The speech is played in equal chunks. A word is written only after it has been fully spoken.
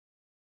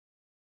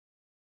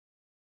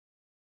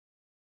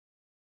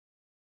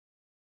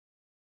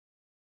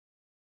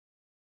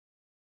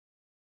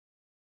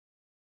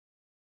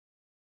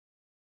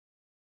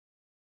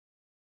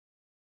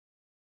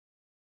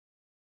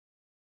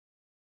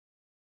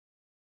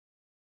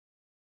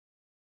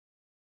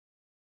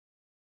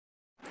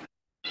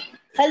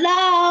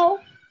Hello.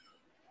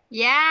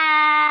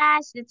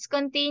 Yes, let's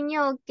continue,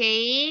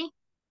 okay?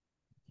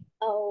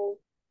 Oh,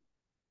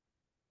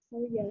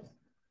 yes.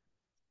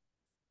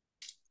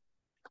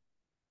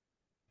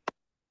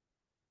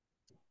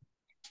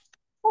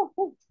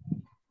 Oh.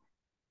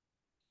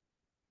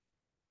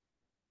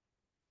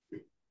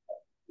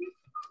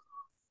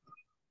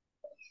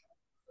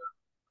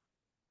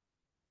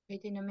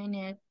 Wait in a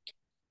minute.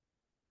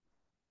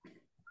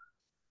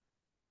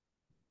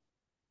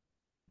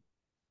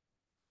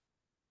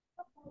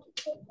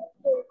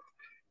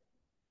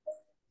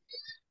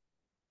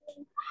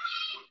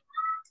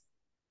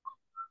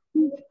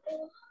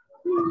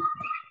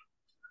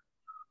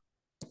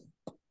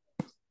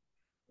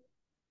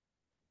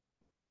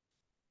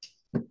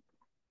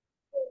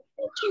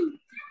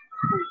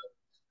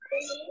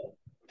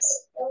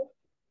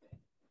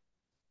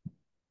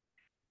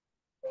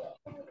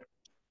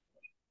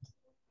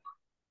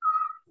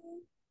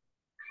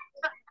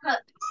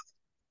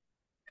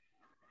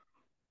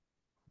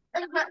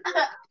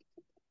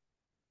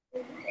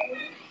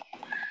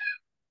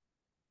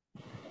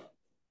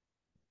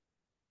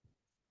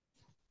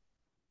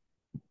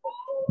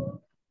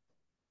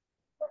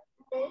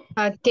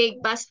 Okay,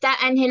 pasta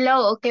and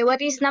hello. Okay,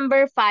 what is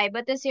number 5?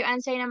 What is your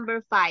answer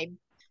number 5?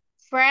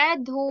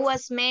 Fred, who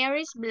was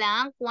Mary's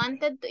blank,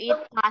 wanted to eat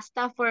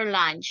pasta for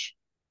lunch.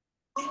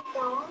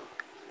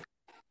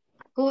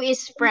 Who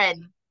is Fred?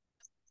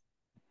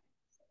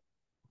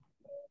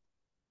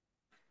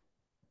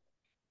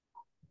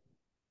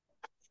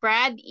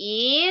 Fred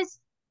is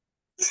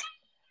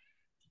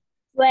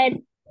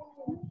When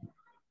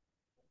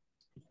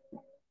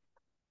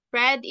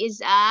Fred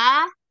is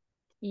a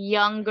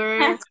younger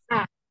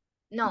pasta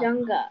no.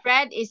 younger.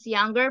 Fred is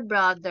younger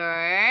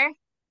brother.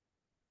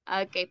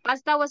 Okay,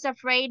 pasta was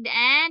afraid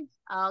and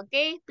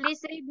okay, please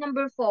read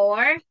number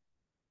 4.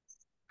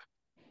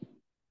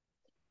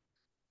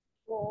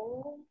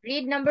 Oh.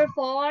 Read number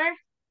 4.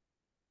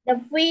 The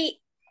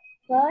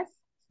first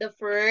The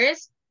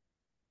first.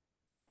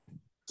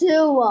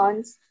 two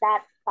ones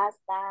that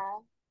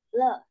pasta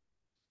look.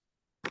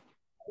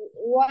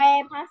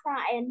 Where pasta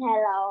and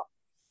hello.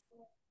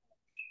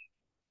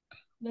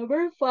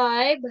 Number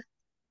 5.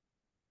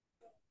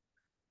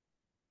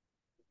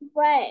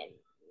 When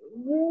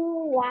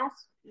who was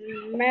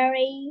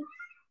Mary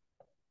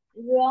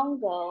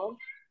younger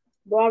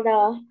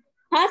brother?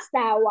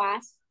 Pasta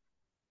was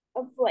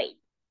afraid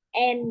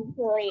and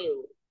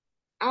flew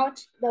out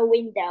the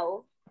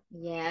window.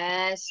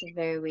 Yes,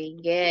 very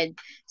good.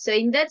 So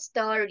in that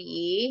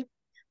story,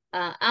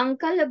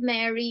 Uncle of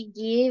Mary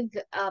gave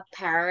a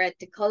parrot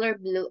the color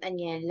blue and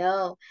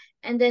yellow.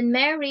 And then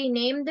Mary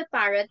named the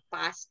parrot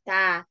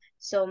Pasta.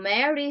 So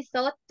Mary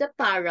thought the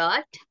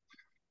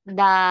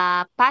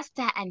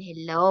pasta and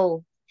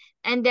hello.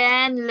 And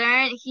then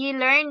he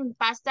learned,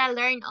 Pasta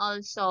learned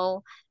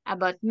also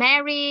about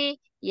Mary,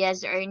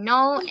 yes or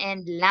no,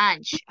 and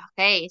lunch.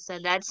 Okay, so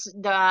that's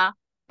the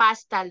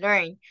Pasta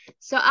learned.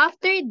 So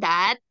after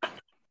that,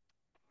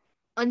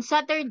 on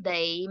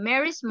Saturday,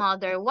 Mary's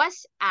mother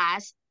was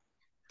asked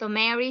to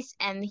Mary's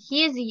and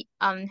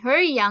her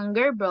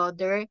younger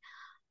brother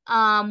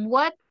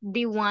what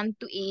they want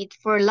to eat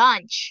for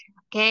lunch.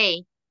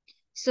 Okay.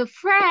 So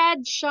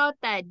Fred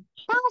shouted,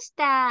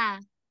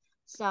 "Pasta!"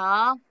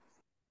 So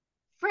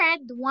Fred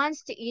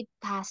wants to eat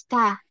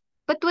pasta.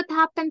 But what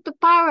happened to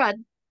Parrot?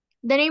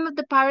 The name of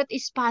the parrot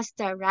is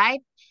Pasta,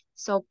 right?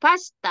 So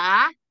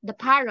Pasta, the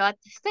parrot,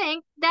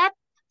 think that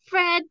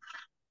Fred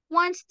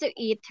wants to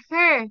eat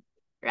her,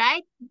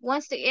 right?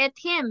 Wants to eat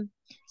him.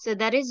 So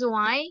that is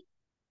why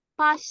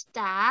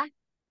Pasta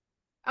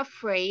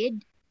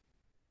afraid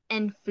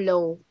and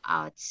flew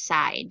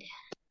outside.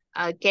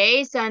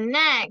 Okay, so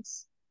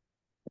next,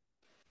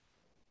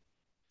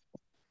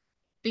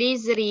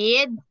 please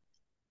read.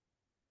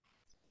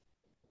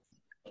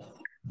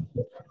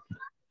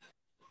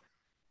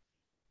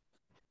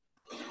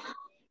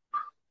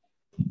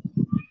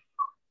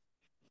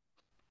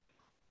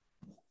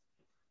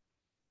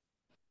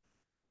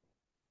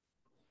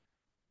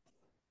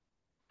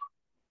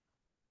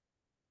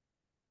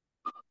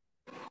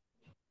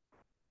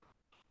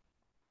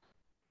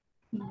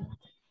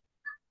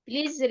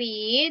 Please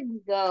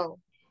read. Go.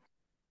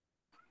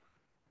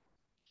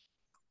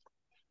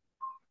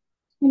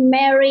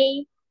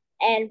 Mary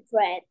and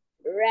Fred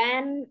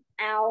ran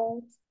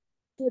out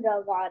to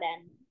the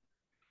garden,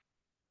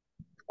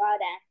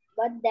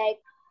 but they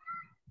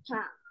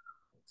can't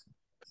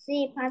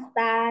see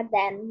pasta.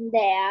 Then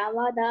their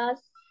mother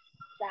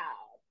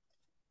said,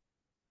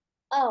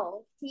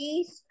 "Oh,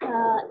 she's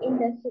in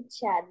the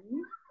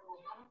kitchen."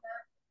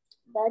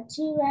 The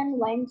children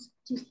went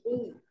to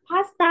see.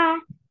 Pasta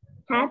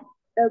had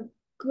a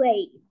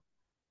grape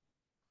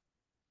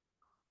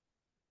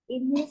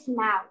in his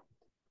mouth,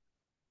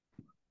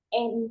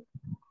 and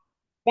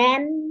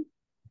then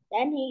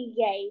he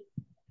gave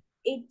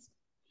it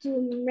to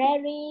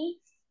Mary's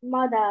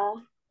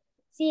mother.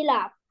 She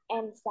laughed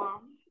and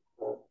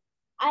said,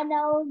 "I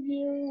know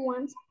you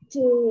want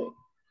to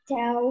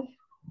tell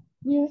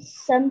you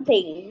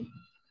something.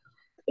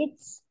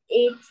 It's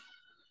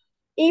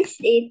Is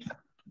it?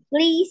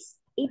 Please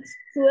eat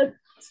fruit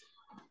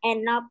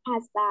and not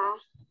pasta.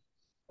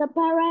 The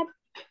parrot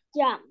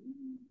jumped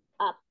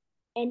up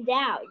and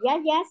down.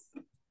 Yes, yes,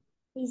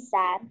 he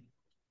said.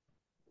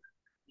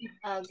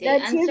 Okay,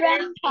 The answer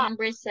children thought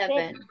number that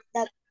 7.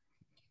 the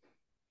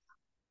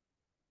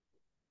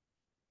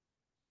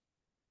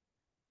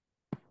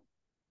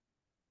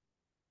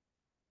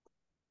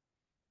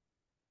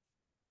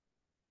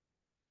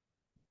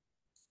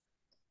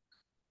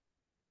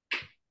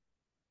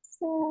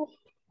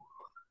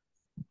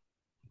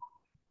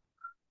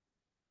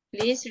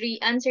Please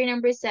answer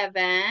number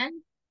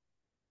 7.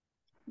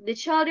 The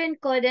children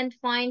couldn't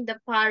find the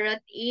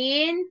parrot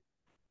in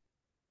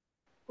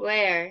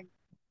where?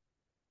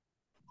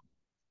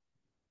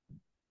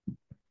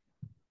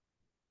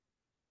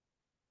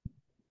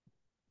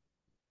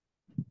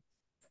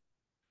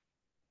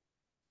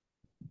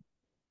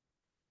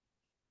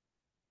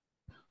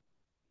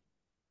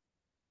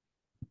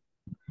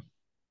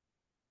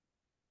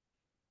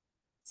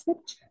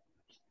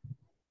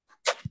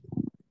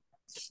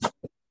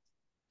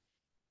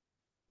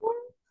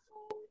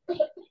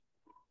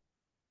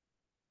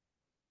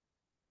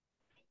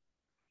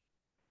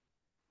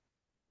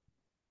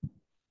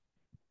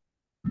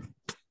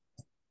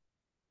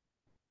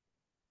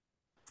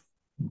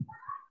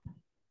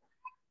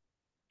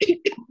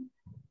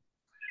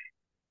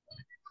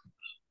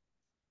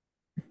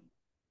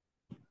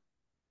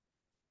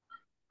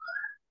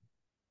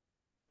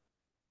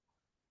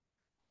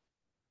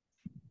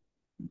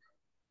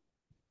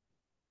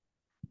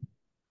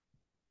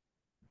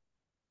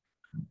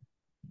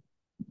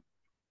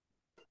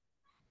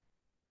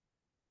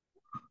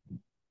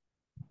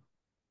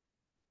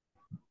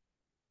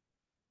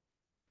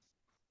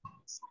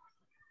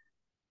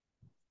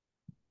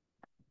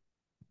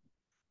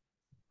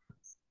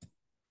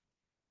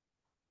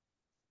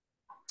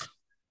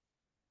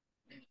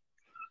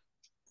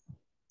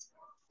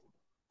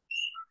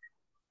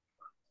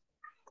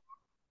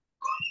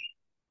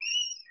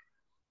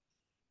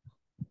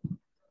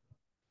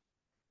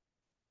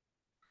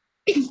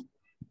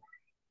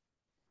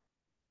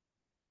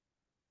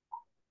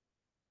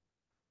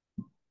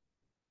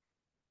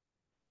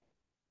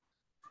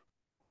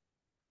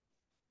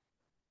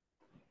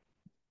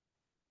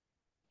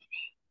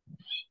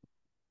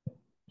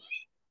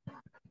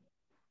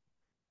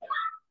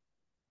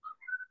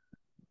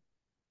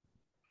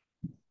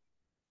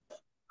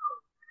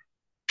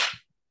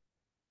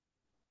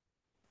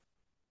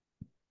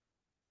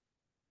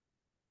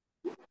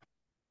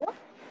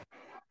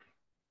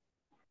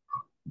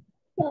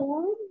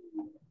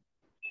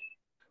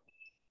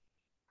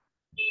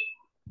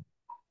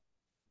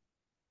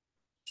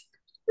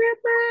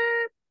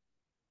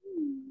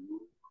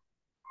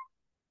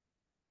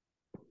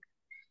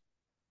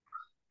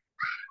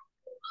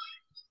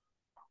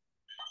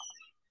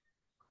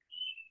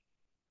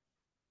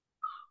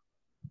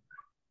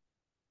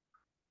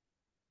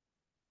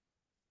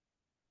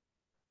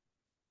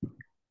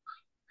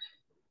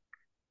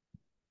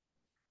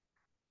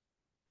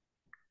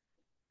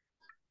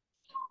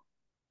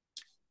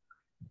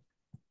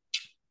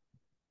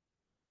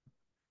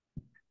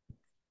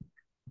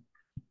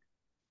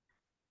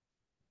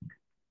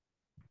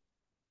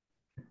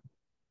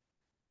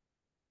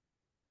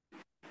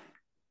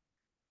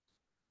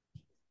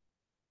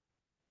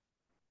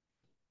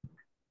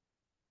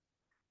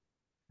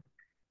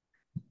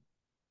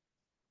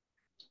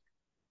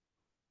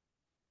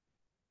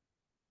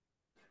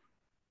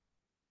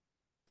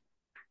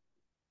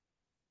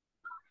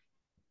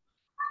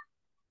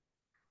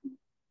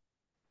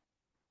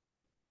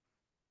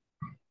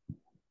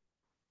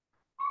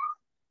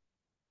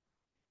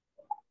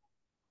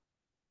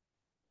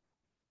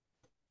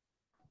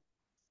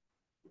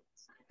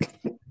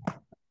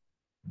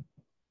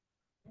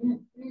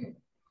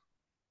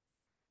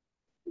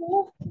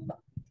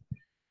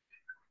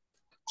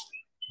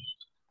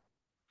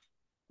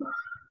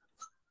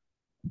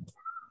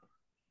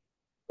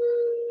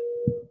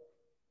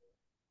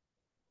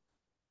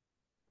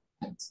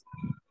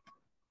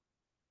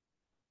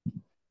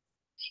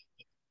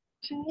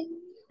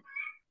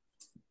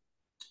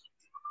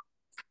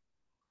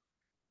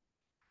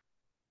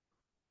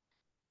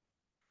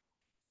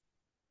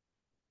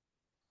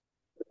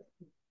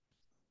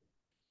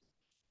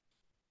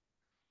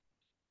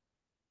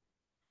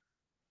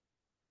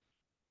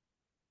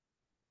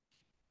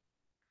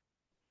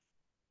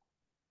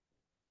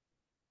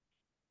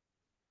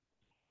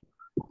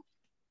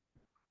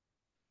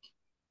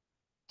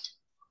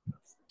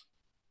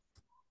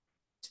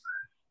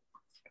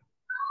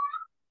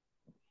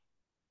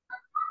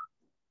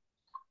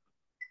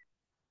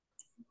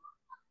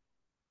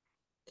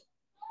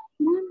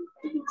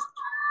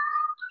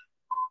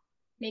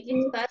 Make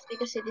it fast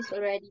because it is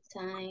already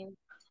time.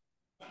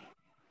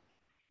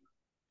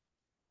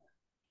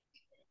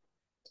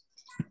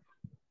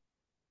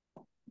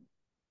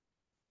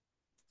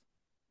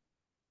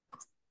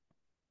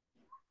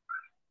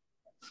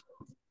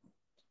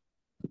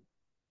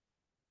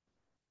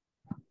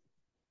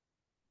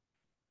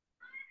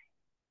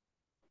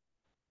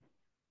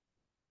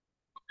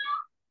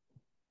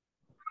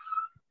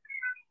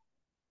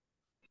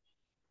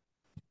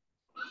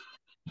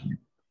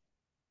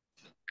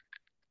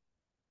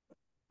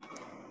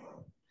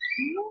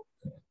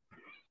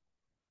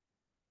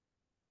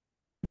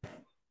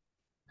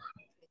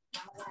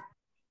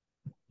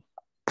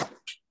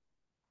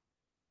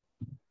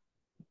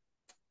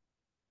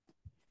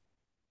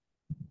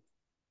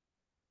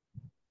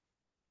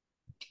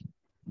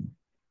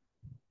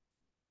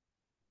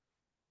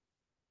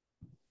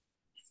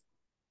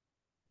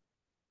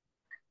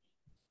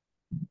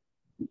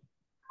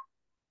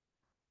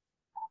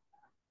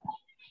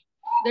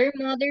 Their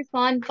mother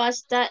found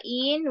pasta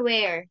in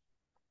where?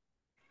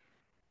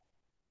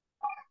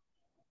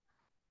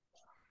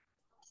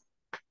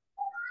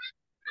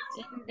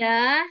 In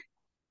the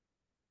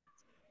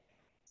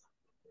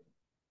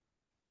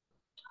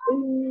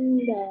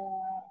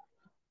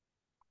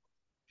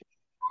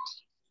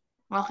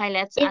Okay,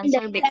 let's in the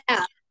answer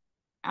cell.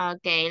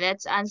 okay,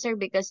 let's answer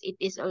because it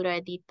is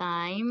already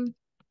time.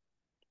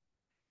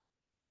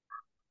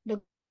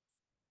 The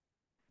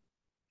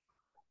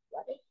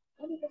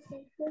What is the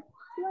sacred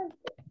word?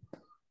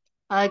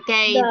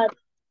 Okay, The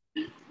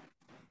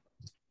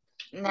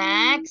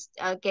next.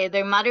 Okay,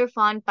 their mother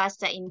found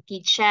pasta in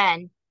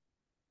kitchen.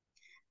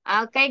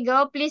 Okay,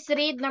 go. Please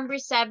read number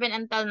 7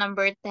 until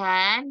number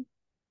 10.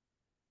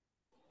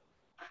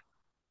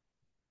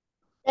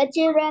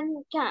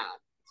 children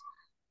count.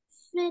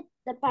 Feed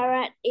the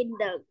parrot in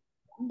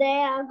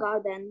their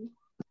garden.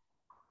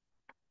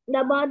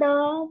 The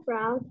mother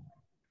brought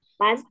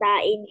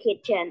pasta in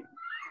kitchen.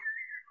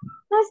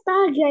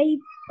 Pasta gave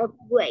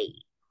away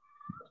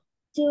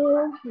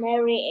to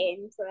Mary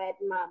and Fred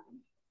mom.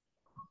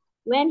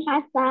 When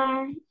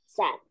pasta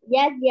said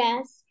yes,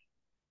 yes,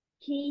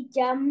 he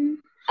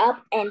jumped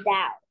up and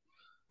down.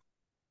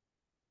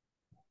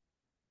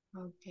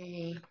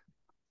 Okay.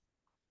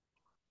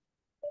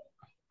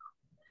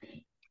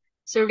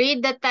 So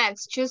read the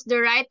text. Choose the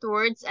right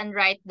words and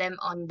write them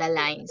on the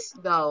lines.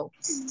 Go.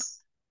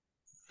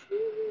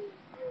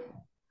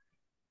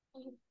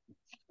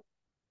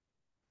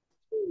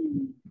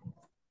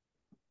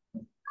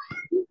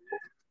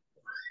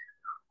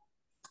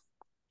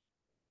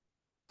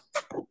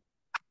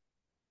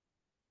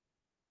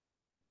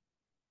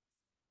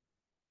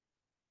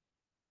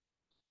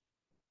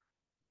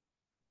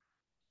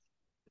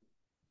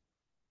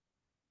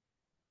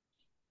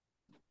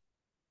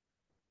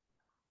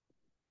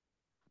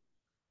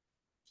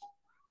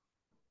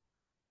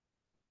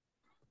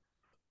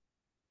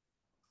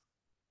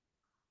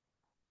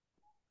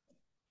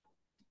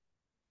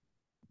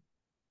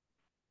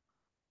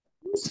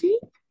 See?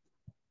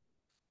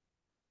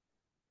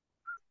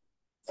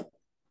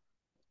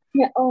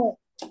 Yeah, oh.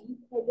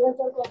 Thầy đưa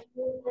cho con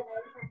vui cái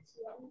đấy là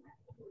chiếu.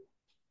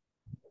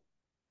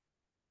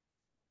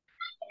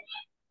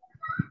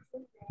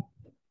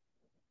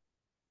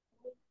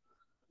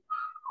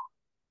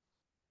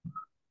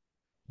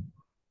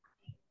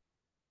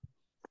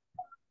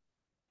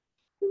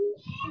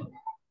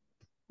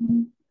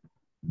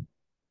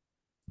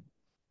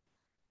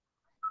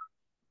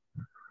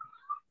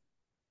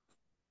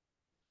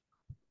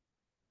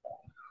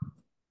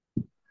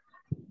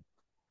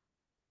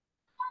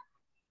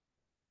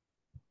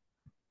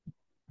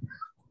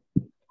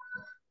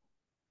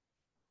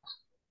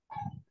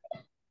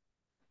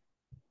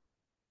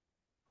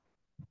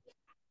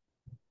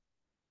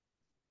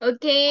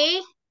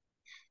 Okay.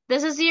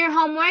 This is your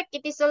homework.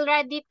 It is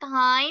already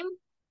time.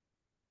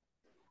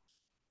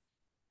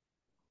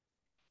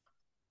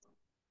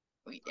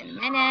 Wait a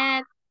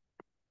minute.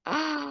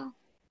 Ah,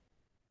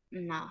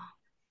 no.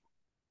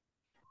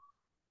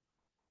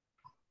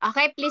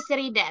 Okay, please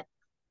read it.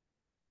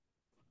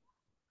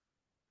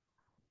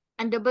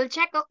 And double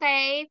check,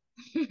 okay?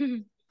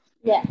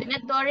 Yeah. Do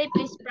not worry,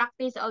 please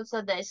practice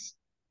also this.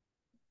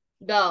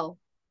 Go.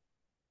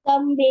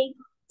 Some big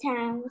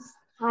towns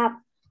have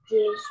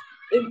this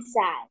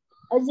inside.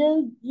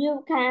 Also,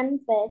 you can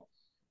fit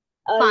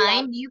a lot,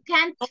 Find. You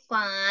can't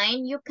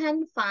find. You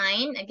can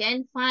find.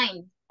 Again,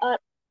 find.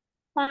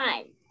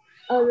 find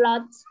a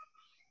lot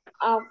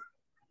of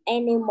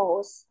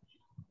animals.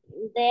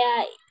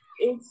 There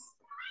is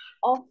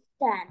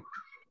often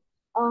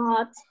a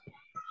hot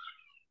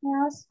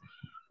house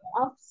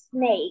of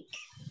snake,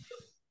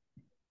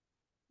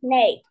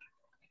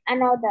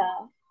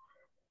 another,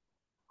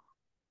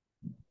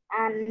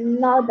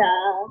 another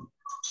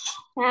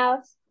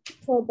house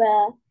for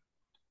bear,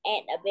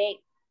 and a big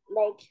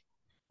lake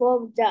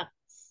for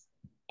ducks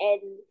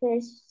and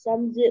fish.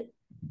 Some zoo.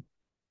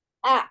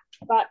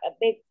 Got a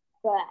big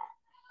farm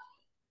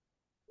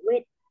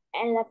with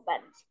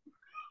elephants.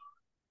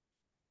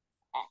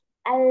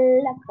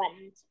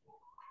 Elephants,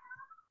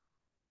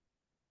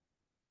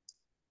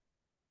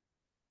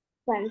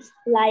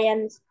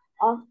 lions,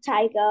 or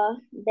tiger.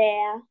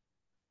 There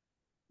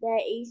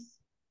is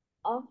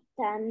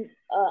often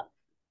a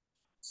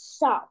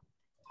shop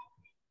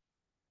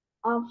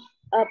of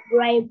a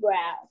brave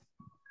brown.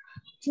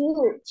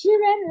 Two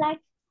children like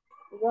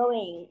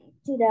going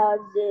to the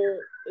zoo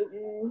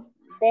in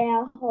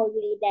their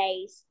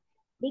holidays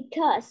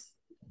because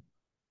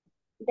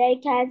they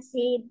can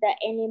see the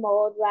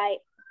animal right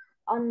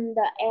on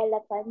the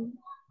elephant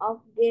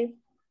of give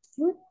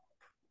food.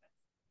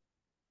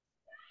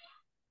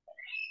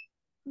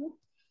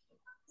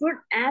 Fruit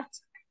at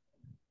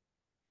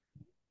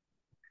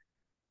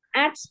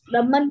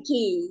the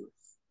monkey.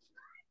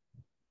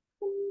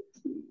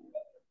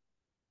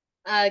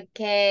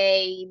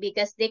 Okay,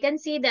 because they can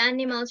see the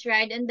animals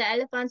ride on the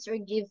elephants or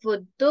give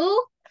food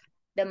to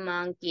the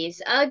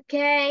monkeys.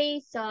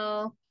 Okay,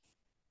 so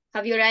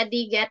have you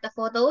already get the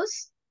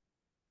photos?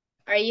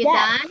 Are you Yes.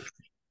 done?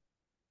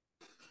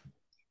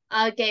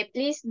 Okay,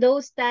 please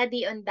do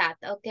study on that,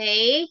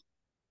 okay?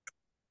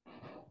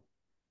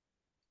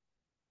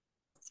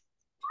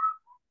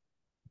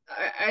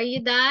 Are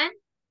you done?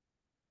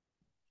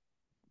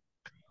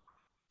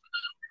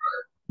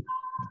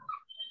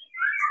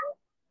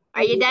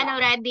 Are you done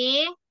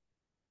already?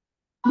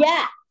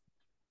 Yeah.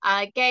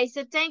 Okay,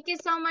 so thank you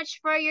so much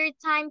for your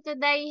time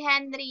today,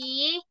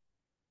 Henry.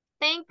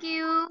 Thank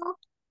you.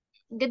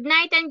 Good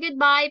night and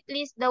goodbye.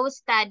 Please do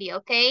study,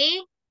 okay?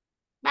 Okay.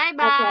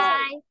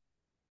 Bye-bye.